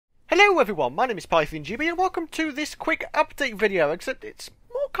Hello everyone, my name is PythonGB and welcome to this quick update video, except it's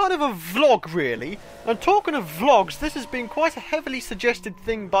more kind of a vlog really. And talking of vlogs, this has been quite a heavily suggested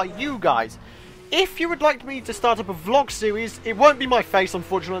thing by you guys. If you would like me to start up a vlog series, it won't be my face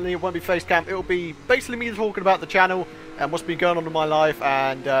unfortunately, it won't be face cam, it'll be basically me talking about the channel and what's been going on in my life,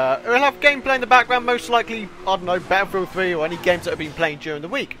 and it'll have gameplay in the background, most likely, I don't know, Battlefield 3 or any games that I've been playing during the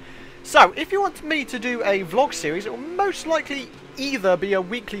week. So, if you want me to do a vlog series, it will most likely either be a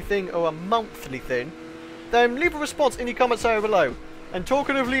weekly thing or a monthly thing, then leave a response in the comments area below. And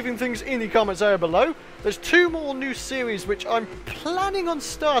talking of leaving things in the comments area below, there's two more new series which I'm planning on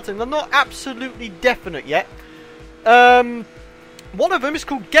starting. They're not absolutely definite yet. One of them is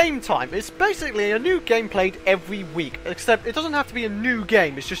called Game Time. It's basically a new game played every week, except it doesn't have to be a new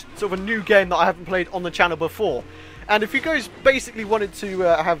game. It's just sort of a new game that I haven't played on the channel before. And if you guys basically wanted to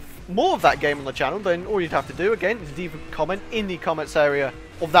have more of that game on the channel, then all you'd have to do, again, is leave a comment in the comments area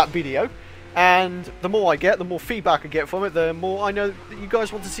of that video. And the more I get, the more feedback I get from it, the more I know that you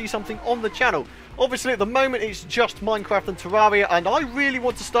guys want to see something on the channel. Obviously, at the moment, it's just Minecraft and Terraria, and I really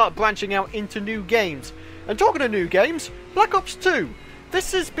want to start branching out into new games. And talking of new games, Black Ops 2.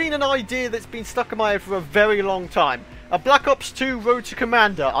 This has been an idea that's been stuck in my head for a very long time. A Black Ops 2 Road to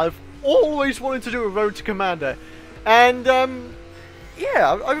Commander. I've always wanted to do a Road to Commander. And,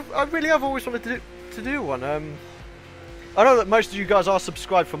 yeah, I really have always wanted to do one. I know that most of you guys are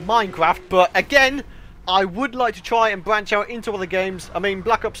subscribed for Minecraft, but again, I would like to try and branch out into other games. I mean,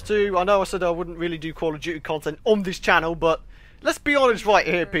 Black Ops 2, I know I said I wouldn't really do Call of Duty content on this channel, but let's be honest right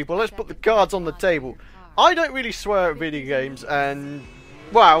here, people. Let's put the cards on the table. I don't really swear at video games, and,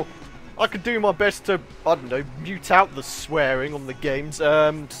 well, I could do my best to, I don't know, mute out the swearing on the games,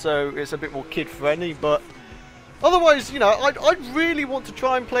 so it's a bit more kid-friendly, but otherwise, you know, I'd really want to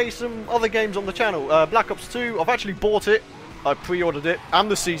try and play some other games on the channel. Black Ops 2, I've actually bought it, I pre-ordered it, and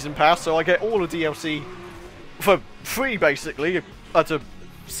the Season Pass, so I get all the DLC for free, basically, at a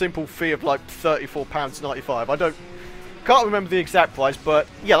simple fee of like £34.95. Can't remember the exact price, but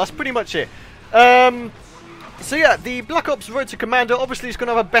yeah, that's pretty much it. So yeah, the Black Ops Road to Commander, obviously it's going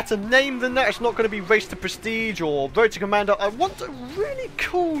to have a better name than that. It's not going to be Race to Prestige or Road to Commander. I want a really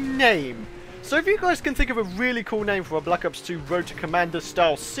cool name. So if you guys can think of a really cool name for a Black Ops 2 Road to Commander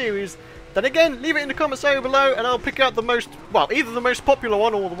style series, then again, leave it in the comments area below and I'll pick out the most, well, either the most popular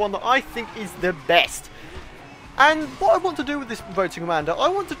one or the one that I think is the best. And what I want to do with this Road to Commander, I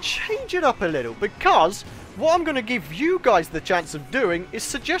want to change it up a little, because what I'm going to give you guys the chance of doing is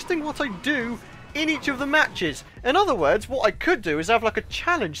suggesting what I do in each of the matches. In other words, what I could do is have like a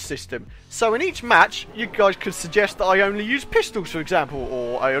challenge system. So in each match, you guys could suggest that I only use pistols, for example,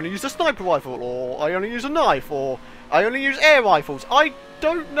 or I only use a sniper rifle, or I only use a knife, or I only use air rifles. I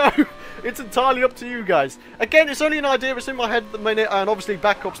don't know. It's entirely up to you guys. Again, it's only an idea. It's in my head at the minute, and obviously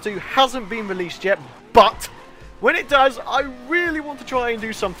Black Ops 2 hasn't been released yet, but when it does, I really want to try and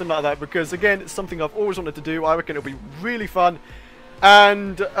do something like that, because again, it's something I've always wanted to do. I reckon it'll be really fun.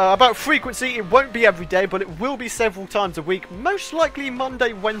 And about frequency, it won't be every day, but it will be several times a week. Most likely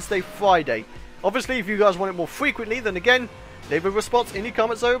Monday, Wednesday, Friday. Obviously, if you guys want it more frequently, then again, leave a response in the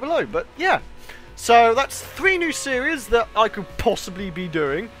comments over below. But yeah, so that's 3 new series that I could possibly be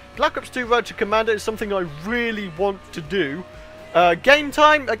doing. Black Ops 2 Road to Commander is something I really want to do. Game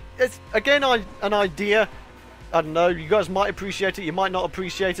Time, it's again an idea. I don't know, you guys might appreciate it, you might not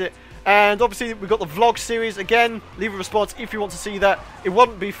appreciate it. And obviously we've got the vlog series. Again, leave a response if you want to see that. It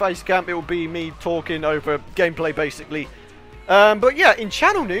won't be face cam, it will be me talking over gameplay basically. But yeah, in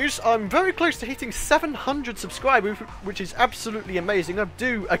channel news, I'm very close to hitting 700 subscribers, which is absolutely amazing. I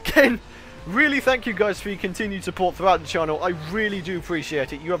do, again, really thank you guys for your continued support throughout the channel. I really do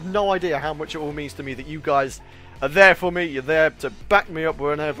appreciate it. You have no idea how much it all means to me that you guys are there for me. You're there to back me up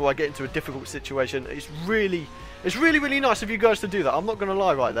whenever I get into a difficult situation. It's really nice of you guys to do that. I'm not going to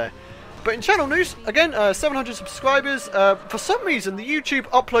lie right there. But in channel news, again, 700 subscribers. For some reason, the YouTube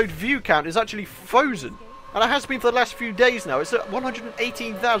upload view count is actually frozen. And it has been for the last few days now. It's at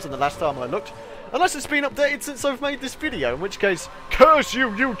 118,000 the last time I looked. Unless it's been updated since I've made this video. In which case, curse you,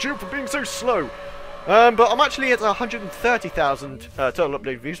 YouTube, for being so slow. But I'm actually at 130,000 total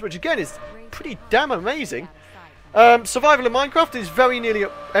upload views, which again is pretty damn amazing. Survival in Minecraft is very nearly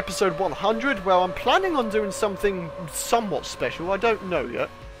at episode 100, where I'm planning on doing something somewhat special. I don't know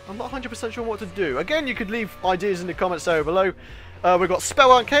yet. I'm not 100% sure what to do. Again, you could leave ideas in the comments area below. We've got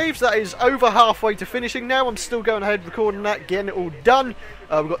Spellbound Caves. That is over halfway to finishing now. I'm still going ahead recording that, getting it all done.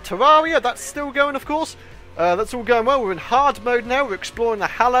 We've got Terraria. That's still going, of course. That's all going well. We're in hard mode now. We're exploring the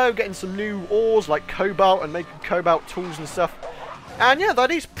Hallow, getting some new ores like cobalt and making cobalt tools and stuff. And yeah, that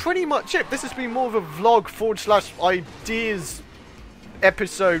is pretty much it. This has been more of a vlog / ideas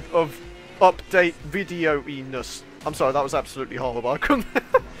episode of update video-iness. I'm sorry, that was absolutely horrible. I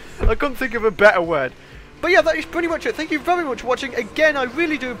couldn't think of a better word. But yeah, that is pretty much it. Thank you very much for watching. Again, I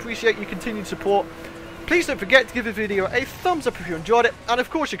really do appreciate your continued support. Please don't forget to give the video a thumbs up if you enjoyed it. And of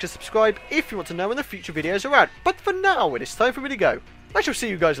course, you can subscribe if you want to know when the future videos are out. But for now, it is time for me to go. I shall see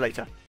you guys later.